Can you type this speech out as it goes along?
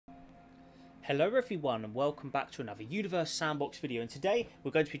Hello everyone and welcome back to another Universe Sandbox video, and today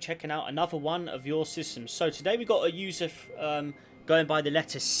we're going to be checking out another one of your systems. So today we got a user going by the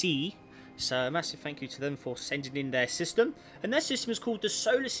letter C, so a massive thank you to them for sending in their system, and their system is called the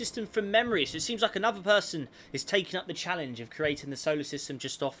Solar System from Memory. So it seems like another person is taking up the challenge of creating the solar system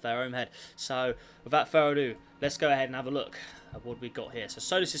just off their own head. So without further ado, let's go ahead and have a look at what we got here. So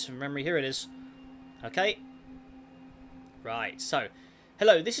Solar System from Memory, here it is. Okay, right, so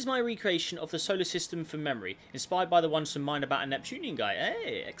hello, this is my recreation of the solar system from memory, inspired by the ones from Mine About a Neptunian Guy.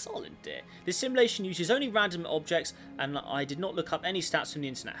 Hey, excellent. This simulation uses only random objects, and I did not look up any stats from the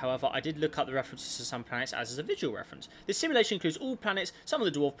internet. However, I did look up the references to some planets as a visual reference. This simulation includes all planets, some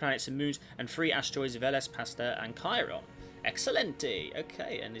of the dwarf planets and moons, and 3 asteroids of LS, Pasteur, and Chiron. Excellent.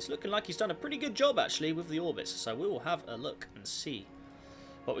 Okay, and it's looking like he's done a pretty good job, actually, with the orbits. So we will have a look and see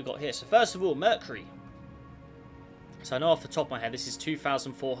what we got here. So first of all, Mercury. So I know off the top of my head, this is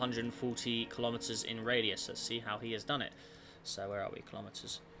 2,440 kilometers in radius. Let's see how he has done it. So where are we?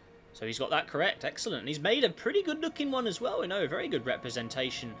 Kilometers. So he's got that correct. Excellent. And he's made a pretty good looking one as well. You know, a very good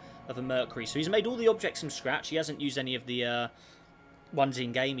representation of a Mercury. So he's made all the objects from scratch. He hasn't used any of the ones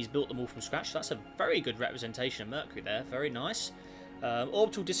in game. He's built them all from scratch. So that's a very good representation of Mercury there. Very nice.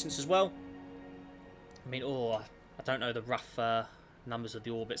 Orbital distance as well. I mean, I don't know the rough numbers of the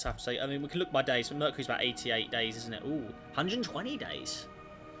orbits, I have to say. I mean, we can look by days, but Mercury's about 88 days, isn't it? Ooh, 120 days.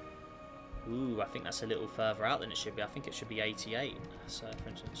 Ooh, I think that's a little further out than it should be. I think it should be 88. So, for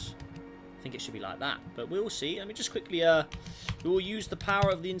instance, I think it should be like that. But we'll see. Let me just quickly, we will use the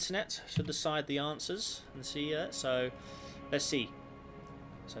power of the internet to decide the answers and see. So, let's see.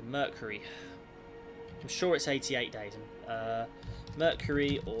 So, Mercury. I'm sure it's 88 days.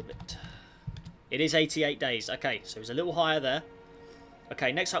 Mercury orbit. It is 88 days. Okay, so it's a little higher there.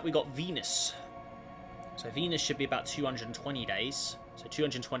 Okay, next up we got Venus. So Venus should be about 220 days. So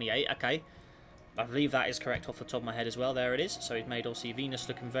 228, okay. I believe that is correct off the top of my head as well. There it is. So he's made also Venus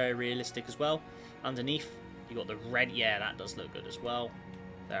looking very realistic as well. Underneath, you got the red. Yeah, that does look good as well.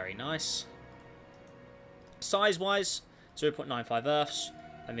 Very nice. Size-wise, 0.95 Earths.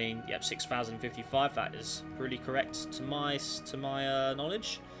 I mean, yep, 6,055. That is pretty correct to my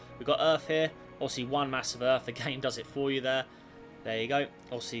knowledge. We've got Earth here. Obviously, one massive Earth. The game does it for you there. There you go.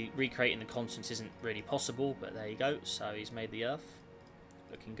 Obviously, recreating the constants isn't really possible, but there you go. So he's made the Earth.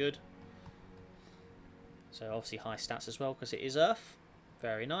 Looking good. So obviously high stats as well, because it is Earth.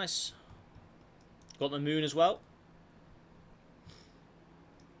 Very nice. Got the moon as well.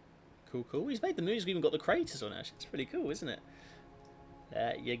 Cool, cool. He's made the moon. He's even got the craters on it, actually. It's pretty cool, isn't it?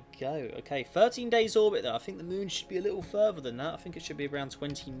 There you go. Okay, 13 days orbit, though. I think the moon should be a little further than that. I think it should be around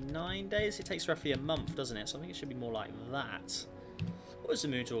 29 days. It takes roughly a month, doesn't it? So I think it should be more like that. What is the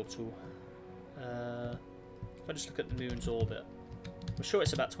moon's orbital? If I just look at the moon's orbit, I'm sure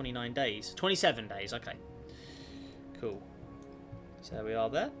it's about 29 days. 27 days, okay. Cool. So there we are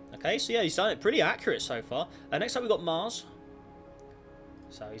there. Okay, so yeah, he's done it pretty accurate so far. Next up we've got Mars.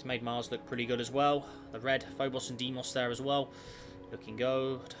 So he's made Mars look pretty good as well. The red, Phobos and Deimos there as well. Looking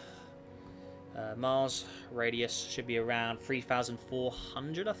good. Mars radius should be around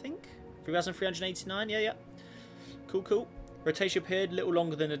 3,400, I think. 3,389, yeah. Cool, cool. Rotation period, a little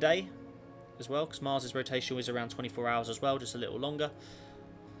longer than a day as well, because Mars's rotation is around 24 hours as well, just a little longer.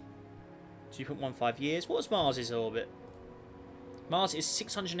 2.15 years. What's Mars's orbit? Mars is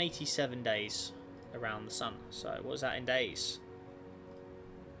 687 days around the sun. So what is that in days?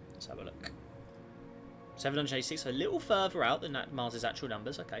 Let's have a look. 786, a little further out than that Mars's actual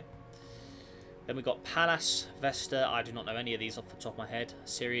numbers. Okay. Then we've got Pallas, Vesta. I do not know any of these off the top of my head.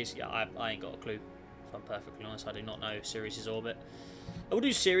 Ceres, yeah, I ain't got a clue. If I'm perfectly honest, I do not know Ceres' orbit. We'll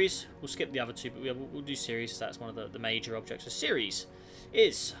do Ceres. We'll skip the other two, but we'll do Ceres. That's one of the major objects. So Ceres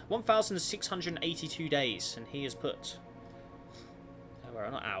is 1,682 days, and he has put... well,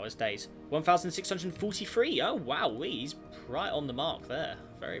 not hours, days. 1,643. Oh, wow. He's right on the mark there.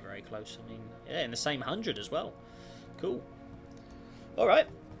 Very, very close. I mean, yeah, in the same 100 as well. Cool. All right.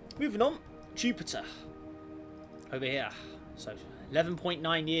 Moving on. Jupiter. Over here. So,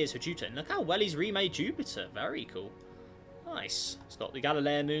 11.9 years for Jupiter. And look how well he's remade Jupiter. Very cool. Nice. It's got the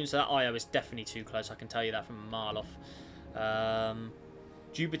Galilean moon, so that Io is definitely too close. I can tell you that from a mile off.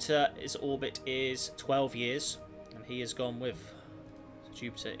 Jupiter's orbit is 12 years. And he has gone with...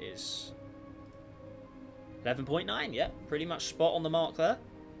 Jupiter is 11.9, yeah, pretty much spot on the mark there.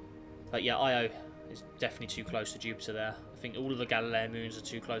 But yeah, Io is definitely too close to Jupiter there. I think all of the Galilean moons are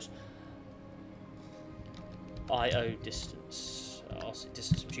too close. Io distance,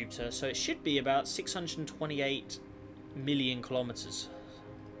 distance of Jupiter, so it should be about 628 million kilometers.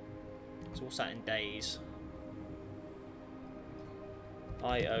 So what's that in days?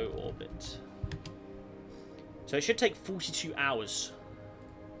 Io orbit. So it should take 42 hours.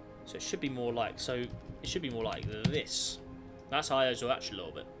 So it should be more like this. That's Io's actually a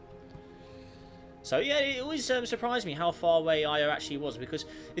little bit. So yeah, it always surprised me how far away Io actually was, because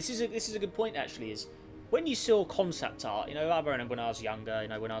this is a good point actually. Is when you saw concept art, you know, I remember when I was younger, you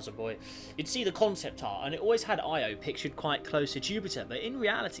know, when I was a boy, you'd see the concept art and it always had Io pictured quite close to Jupiter, but in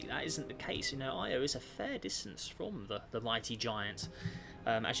reality that isn't the case. You know, Io is a fair distance from the mighty giant,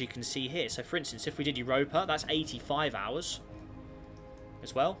 as you can see here. So for instance, if we did Europa, that's 85 hours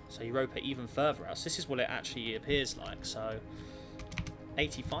as well. So Europa even further out. So this is what it actually appears like. So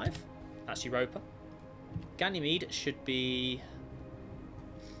 85, that's Europa. Ganymede should be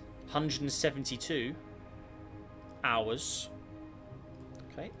 172 hours.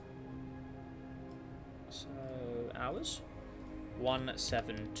 Okay. So hours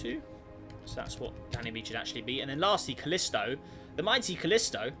 172. So that's what Ganymede should actually be. And then lastly, Callisto, the mighty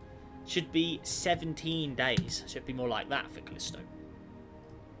Callisto, should be 17 days. Should be more like that for Callisto.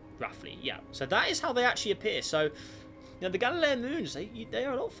 Roughly, yeah. So that is how they actually appear. So, you know, the Galilean moons, they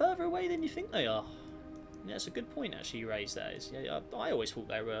are a lot further away than you think they are. Yeah, it's a good point actually you raised that. Yeah, I always thought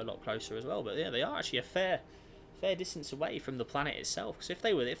they were a lot closer as well, but yeah, they are actually a fair distance away from the planet itself. Because if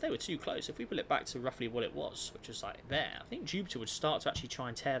they were too close, if we pull it back to roughly what it was, which was like there, I think Jupiter would start to actually try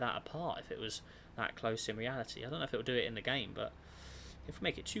and tear that apart if it was that close in reality. I don't know if it will do it in the game, but if we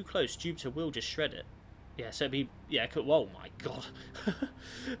make it too close, Jupiter will just shred it. Yeah, so it'd be, yeah, whoa, my god.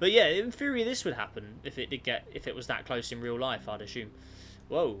 But yeah, in theory this would happen if it was that close in real life, I'd assume.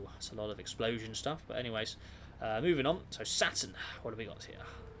 Whoa, that's a lot of explosion stuff. But anyways, moving on. So Saturn, what have we got here?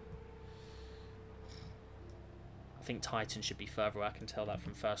 I think Titan should be further away. I can tell that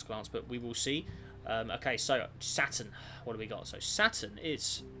from first glance, but we will see. Okay, so Saturn, what do we got? So Saturn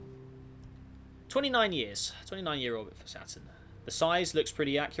is 29 years. 29-year orbit for Saturn. The size looks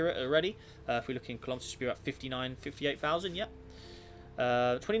pretty accurate already. If we look in kilometers, it should be about 58,000, yep.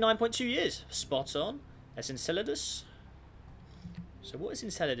 29.2 years. Spot on. That's Enceladus. So what is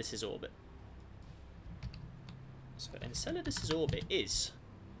Enceladus' orbit? So Enceladus' orbit is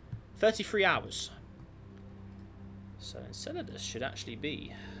 33 hours. So Enceladus should actually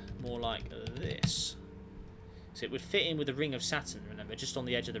be more like this. So it would fit in with the ring of Saturn, remember, just on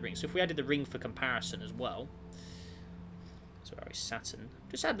the edge of the ring. So if we added the ring for comparison as well. So where is Saturn?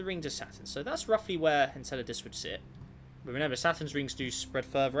 Just add the ring to Saturn. So that's roughly where Enceladus would sit. But remember, Saturn's rings do spread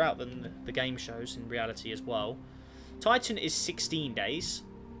further out than the game shows in reality as well. Titan is 16 days.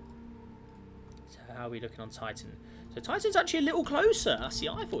 So how are we looking on Titan? So Titan's actually a little closer. See,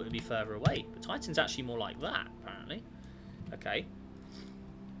 I thought it would be further away. But Titan's actually more like that, apparently. Okay.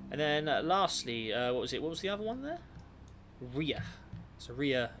 And then lastly, what was it? What was the other one there? Rhea. So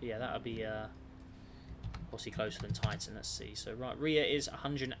Rhea, yeah, that would be obviously closer than Titan. Let's see. So right, Rhea is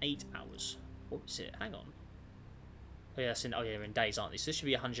 108 hours. What is it? Hang on. Oh yeah, in days, aren't they? So this should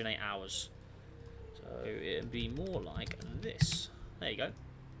be 108 hours. So it'd be more like this. There you go.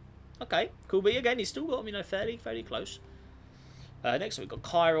 Okay, cool. But again, he's still got, you know, fairly close. Next up, we've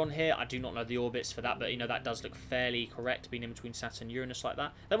got Chiron here. I do not know the orbits for that, but you know that does look fairly correct, being in between Saturn and Uranus like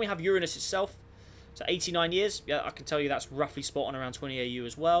that. Then we have Uranus itself. So 89 years. Yeah, I can tell you that's roughly spot on around 20 AU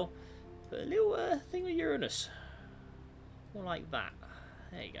as well. But a little thing with Uranus, more like that.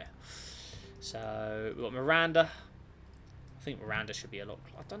 There you go. So we've got Miranda. I think Miranda should be a lot.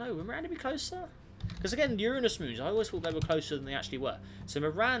 I don't know. Will Miranda be closer? Because again, Uranus moons, I always thought they were closer than they actually were. So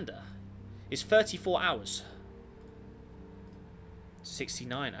Miranda is 34 hours.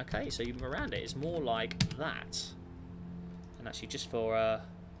 69. Okay, so Miranda is more like that. And actually, just for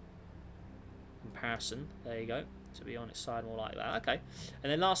comparison, there you go. To be on its side, more like that. Okay.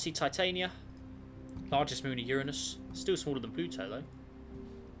 And then lastly, Titania. Largest moon of Uranus. Still smaller than Pluto, though.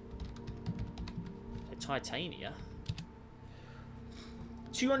 So Titania.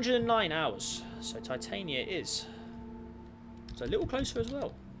 209 hours. So Titania is a little closer as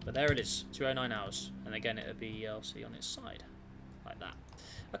well. But there it is. 209 hours. And again, it would be obviously on its side. Like that.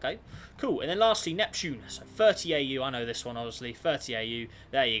 Okay, cool. And then lastly, Neptune. So 30 AU. I know this one, obviously. 30 AU.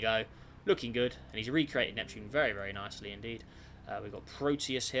 There you go. Looking good. And he's recreated Neptune very nicely indeed. We've got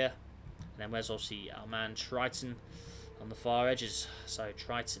Proteus here. And then where's obviously our man Triton on the far edges. So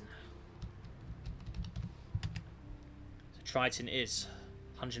Triton. So Triton is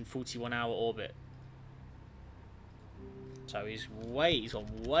 141 hour orbit. So he's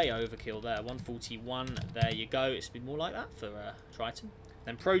gone way overkill there. 141. There you go. It's been more like that for Triton.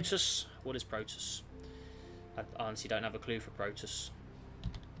 Then Proteus. What is Proteus? I honestly don't have a clue for Proteus.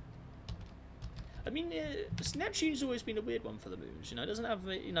 I mean, Neptune's always been a weird one for the moons. You know, it doesn't have,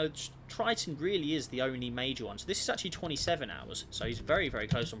 you know, Triton really is the only major one. So this is actually 27 hours. So he's very, very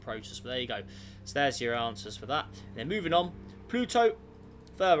close on Proteus. But there you go. So there's your answers for that. And then moving on, Pluto,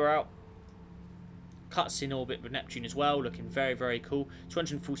 further out. Cuts in orbit with Neptune as well, looking very, very cool.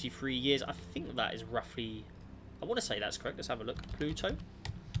 243 years. I think that is roughly... I want to say that's correct. Let's have a look. Pluto.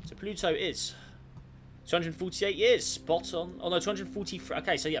 So Pluto is 248 years. Spot on. Oh, no, 243.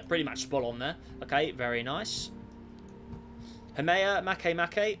 Okay, so yeah, pretty much spot on there. Okay, very nice. Haumea,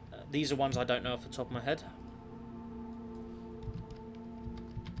 Makemake. These are ones I don't know off the top of my head.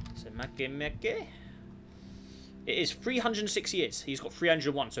 So Makemake. It is 306 years. He's got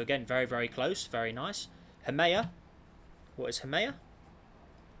 301. So again, very, very close. Very nice. Haumea. What is Haumea?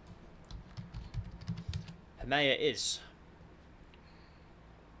 Haumea is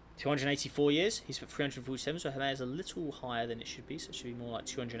 284 years. He's got 347. So Haumea is a little higher than it should be. So it should be more like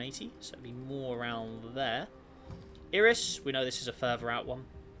 280. So it'll be more around there. Iris. We know this is a further out one.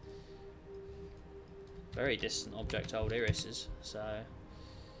 Very distant object, old Iris is. So...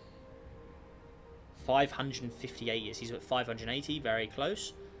 558 years. He's at 580, very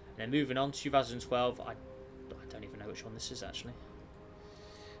close. And then moving on, 2012. I don't even know which one this is actually.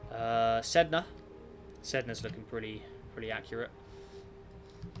 Sedna. Sedna's looking pretty accurate.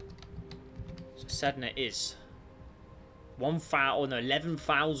 So Sedna is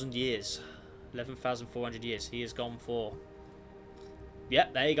 11,000 years. 11,400 years. He has gone for...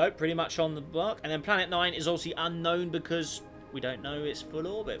 Yep, there you go. Pretty much on the mark. And then Planet 9 is obviously unknown because... we don't know its full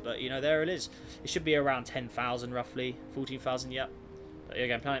orbit, but you know, there it is. It should be around 10,000 roughly, 14,000, yep. But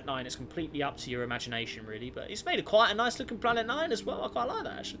again, Planet 9 is completely up to your imagination, really. But it's made quite a nice looking Planet 9 as well. I quite like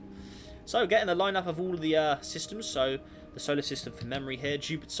that, actually. So, getting the lineup of all of the systems. So, the solar system for memory here.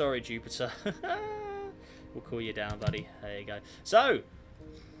 Jupiter, sorry, Jupiter. We'll call you down, buddy. There you go. So,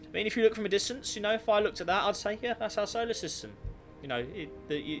 I mean, if you look from a distance, you know, if I looked at that, I'd say, yeah, that's our solar system. You know,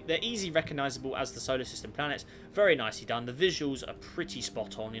 they're easy recognisable as the solar system planets. Very nicely done. The visuals are pretty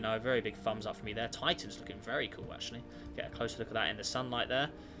spot on. You know, a very big thumbs up for me there. Titan's looking very cool, actually. Get a closer look at that in the sunlight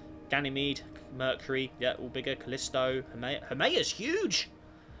there. Ganymede, Mercury, yeah, all bigger. Callisto, Haumea. Haumea's huge.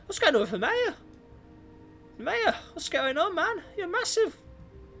 What's going on with Haumea? Haumea, what's going on, man? You're massive.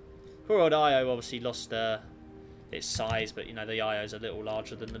 Poor old Io obviously lost its size, but you know, the Io's a little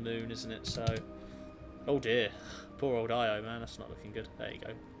larger than the moon, isn't it? So, oh dear. Poor old Io, man, that's not looking good. There you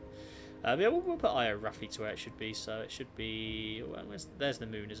go. Yeah, we'll put Io roughly to where it should be. So it should be... well, there's the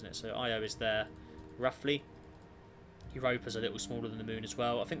moon, isn't it? So Io is there, roughly. Europa's a little smaller than the moon as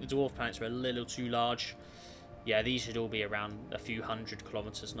well. I think the dwarf planets are a little too large. Yeah, these should all be around a few hundred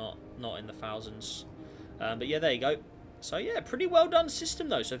kilometres, not in the thousands. But yeah, there you go. So yeah, pretty well done system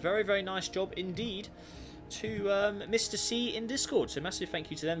though. So very, very nice job indeed to Mr. C in Discord. So massive thank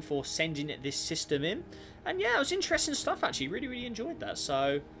you to them for sending this system in. And yeah, it was interesting stuff actually. Really, really enjoyed that.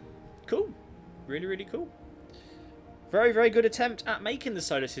 So cool. Really, really cool. Very, very good attempt at making the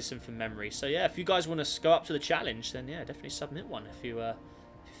solar system from memory. So yeah, if you guys want to go up to the challenge, then yeah, definitely submit one if you're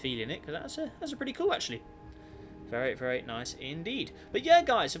feeling it, because that's a pretty cool actually. Very, very nice indeed. But yeah,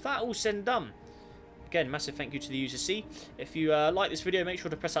 guys, if that all said and done, again, massive thank you to the user C. If you like this video, make sure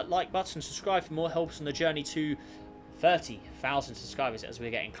to press that like button, subscribe for more helps on the journey to 30,000 subscribers as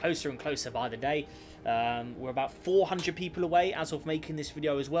we're getting closer and closer by the day. We're about 400 people away as of making this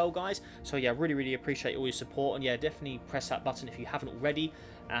video as well, guys. So yeah, really, really appreciate all your support. And yeah, definitely press that button if you haven't already,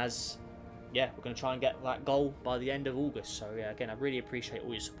 as yeah, we're going to try and get that goal by the end of August. So yeah, again, I really appreciate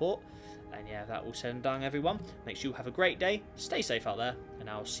all your support. And yeah, that all said and done, everyone, make sure you have a great day, stay safe out there, and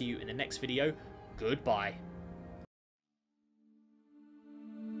I'll see you in the next video. Goodbye.